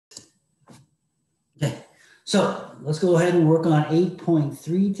So let's go ahead and work on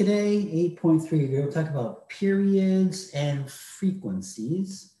 8.3 today. 8.3, we're going to talk about periods and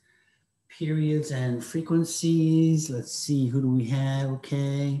frequencies. Periods and frequencies. Let's see, who do we have?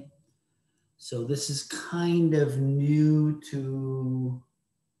 Okay. So this is kind of new to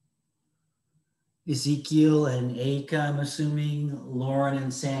Ezekiel and Aka, I'm assuming. Lauren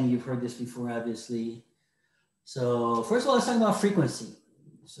and Sam, you've heard this before, obviously. So first of all, let's talk about frequency.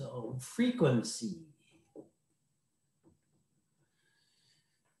 So frequency.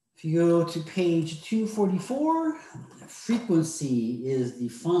 If you go to page 244, frequency is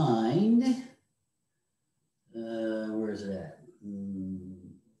defined. Where is it at?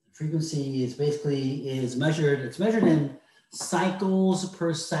 Frequency is basically measured. It's measured in cycles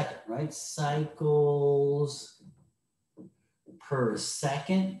per second, right? Cycles per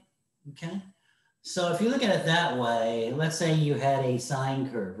second. Okay. So if you look at it that way, let's say you had a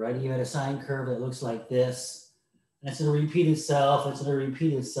sine curve, right? You had a sine curve that looks like this. And it's going to repeat itself. It's going to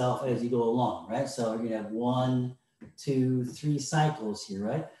repeat itself as you go along, right? So you're going to have 1, 2, 3 cycles here,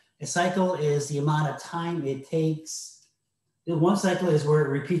 right? A cycle is the amount of time it takes. One cycle is where it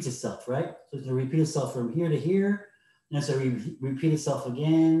repeats itself, right? So it's going to repeat itself from here to here. And so repeat itself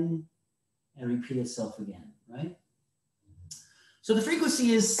again and repeat itself again, right? So the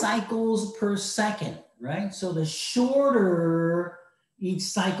frequency is cycles per second, right? So the shorter each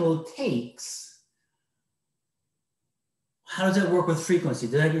cycle takes, how does that work with frequency?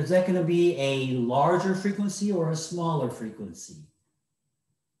 Is that going to be a larger frequency or a smaller frequency?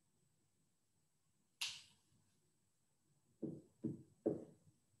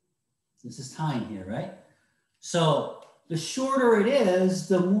 This is time here, right? So the shorter it is,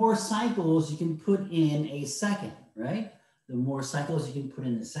 the more cycles you can put in a second, right? The more cycles you can put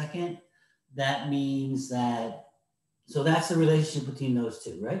in a second, that means that, so that's the relationship between those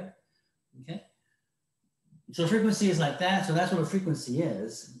two, right? Okay. So frequency is like that. So that's what a frequency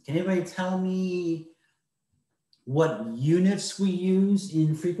is. Can anybody tell me what units we use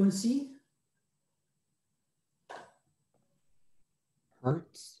in frequency?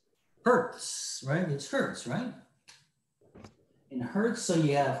 Hertz. Hertz, right? It's hertz, right? In hertz, so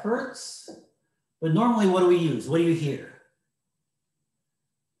you have hertz. But normally what do we use? What do you hear?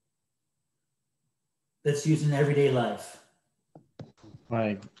 That's used in everyday life.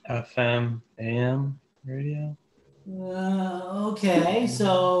 Like FM, AM radio? Okay,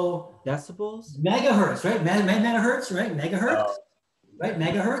 so decibels? Megahertz, right? Megahertz, right? Megahertz, right?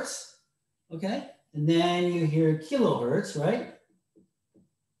 Megahertz, okay? And then you hear kilohertz, right?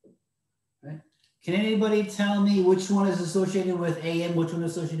 Right? Can anybody tell me which one is associated with AM, which one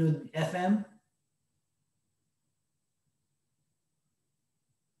is associated with FM?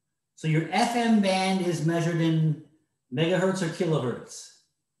 So your FM band is measured in megahertz or kilohertz?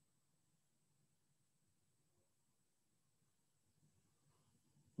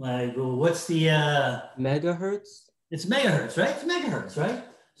 Like, what's the... megahertz? It's megahertz, right? It's megahertz, right?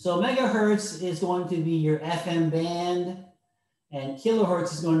 So megahertz is going to be your FM band, and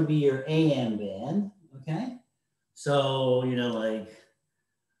kilohertz is going to be your AM band, okay? So, you know, like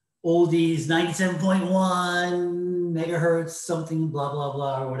oldies 97.1 megahertz, something, blah, blah,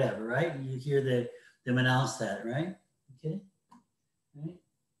 blah, or whatever, right? You hear them announce that, right? Okay, right?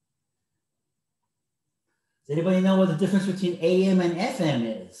 Does anybody know what the difference between AM and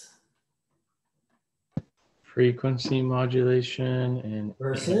FM is? Frequency modulation and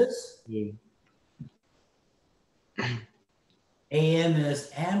versus AM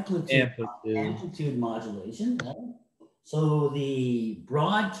is amplitude modulation, right? So the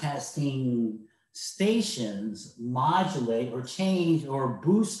broadcasting stations modulate or change or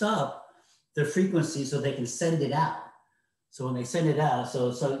boost up the frequency so they can send it out. So when they send it out,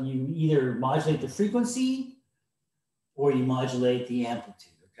 so you either modulate the frequency or you modulate the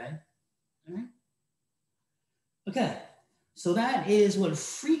amplitude, okay? All right. Okay, so that is what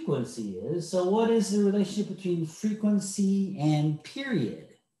frequency is. So what is the relationship between frequency and period?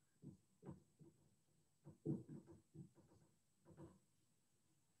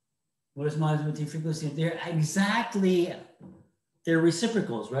 What is modulation between frequency and they're exactly, they're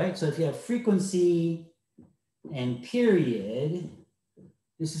reciprocals, right? So if you have frequency and period,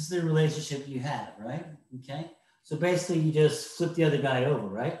 this is the relationship you have, right? Okay, so basically you just flip the other guy over,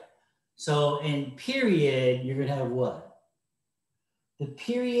 right? So in period, you're gonna have what? The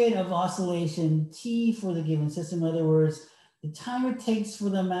period of oscillation T for the given system. In other words, the time it takes for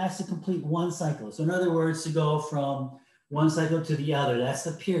the mass to complete one cycle. So in other words, to go from one cycle to the other, that's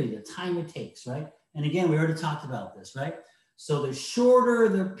the period, the time it takes, right? And again, we already talked about this, right? So the shorter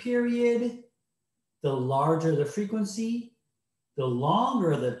the period, the larger the frequency. The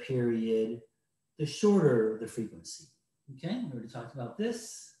longer the period, the shorter the frequency. Okay, we already talked about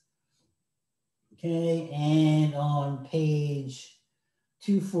this. Okay, and on page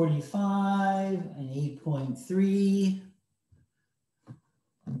 245 and 8.3.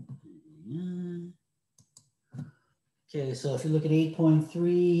 Okay, so if you look at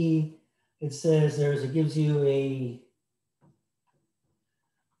 8.3, it says it gives you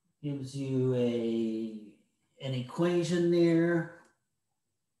an equation there.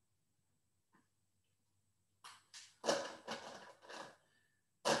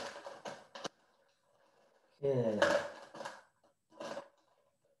 Yeah.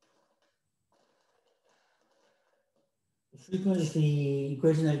 The frequency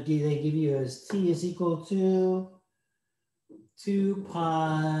equation that they give you is T is equal to 2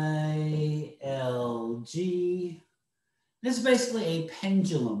 pi LG. This is basically a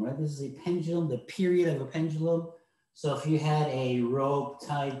pendulum, right? This is a pendulum, the period of a pendulum. So if you had a rope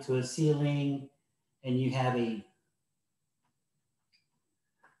tied to a ceiling and you have a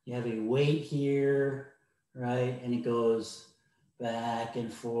weight here, right? And it goes back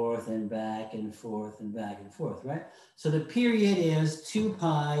and forth and back and forth and back and forth, right? So the period is 2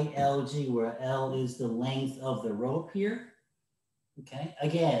 pi LG, where L is the length of the rope here. Okay,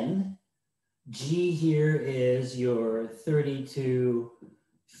 again, G here is your 32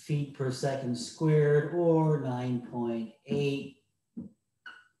 feet per second squared, or 9.8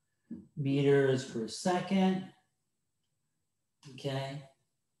 meters per second. Okay,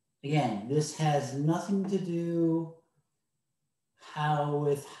 again, this has nothing to do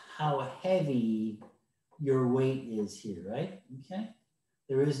with how heavy your weight is here, right? Okay,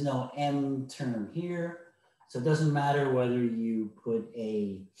 there is no M term here. So it doesn't matter whether you put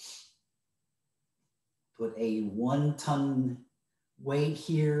a 1 ton weight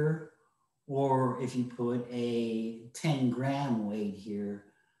here, or if you put a 10 gram weight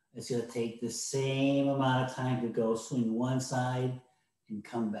here, it's going to take the same amount of time to go swing one side and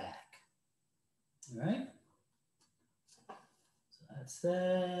come back. All right. So that's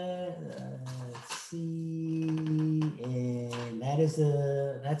that. Let's see, and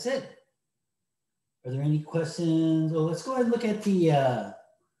that's it. Are there any questions? Oh, let's go ahead and look at the, well,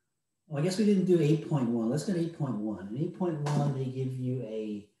 I guess we didn't do 8.1. Let's go to 8.1. In 8.1, they give you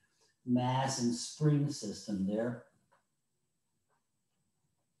a mass and spring system there.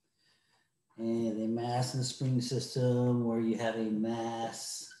 And the mass and spring system where you have a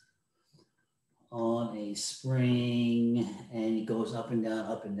mass on a spring and it goes up and down,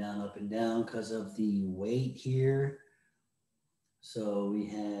 up and down, up and down because of the weight here. So we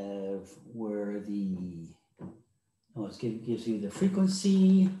have where it gives you the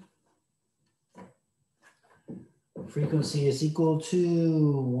frequency. Frequency is equal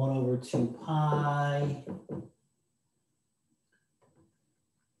to 1 over 2 pi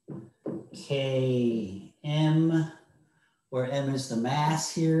Km, where M is the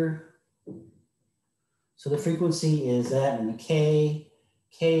mass here. So the frequency is that, and the K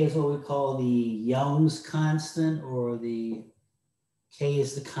is what we call the Young's constant, or the K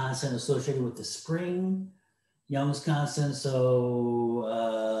is the constant associated with the spring, Young's constant. So,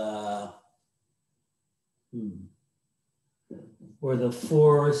 where the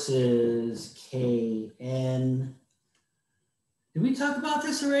force is Kn. Did we talk about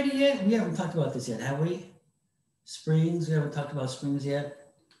this already yet? We haven't talked about this yet, have we? Springs, we haven't talked about springs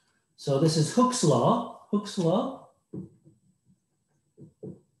yet. So this is Hooke's law. Hooke's law.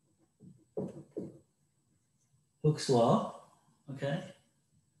 Hooke's law, okay.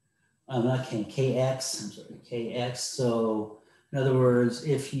 Not K, KX, I'm sorry, KX. So in other words,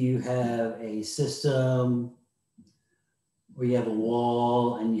 if you have a system where you have a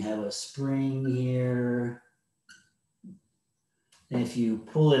wall and you have a spring here, and if you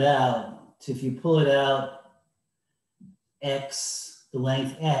pull it out, X, the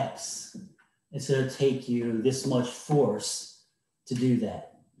length X, it's going to take you this much force to do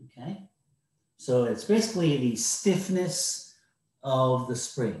that, okay? So it's basically the stiffness of the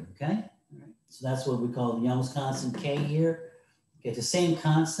spring, okay? All right. So that's what we call the Young's constant, K here. Get the same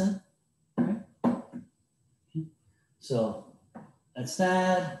constant, all right? Okay. So that's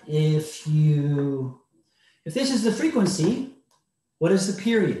that. If this is the frequency, what is the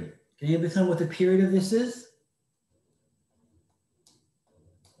period? Can you tell me what the period of this is?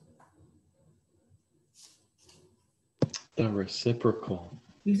 The reciprocal.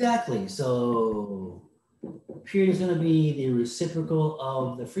 Exactly. So period is going to be the reciprocal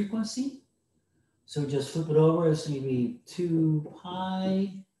of the frequency. So just flip it over. It's going to be 2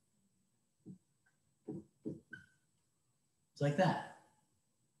 pi. It's like that.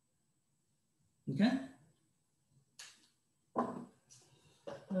 Okay.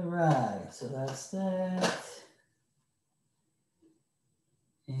 All right, so that's that.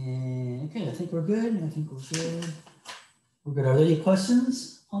 And okay, I think we're good. I think we're good. We're good. Are there any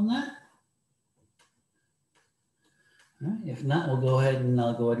questions on that? All right, if not, we'll go ahead and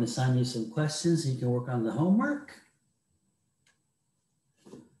I'll go ahead and assign you some questions and you can work on the homework.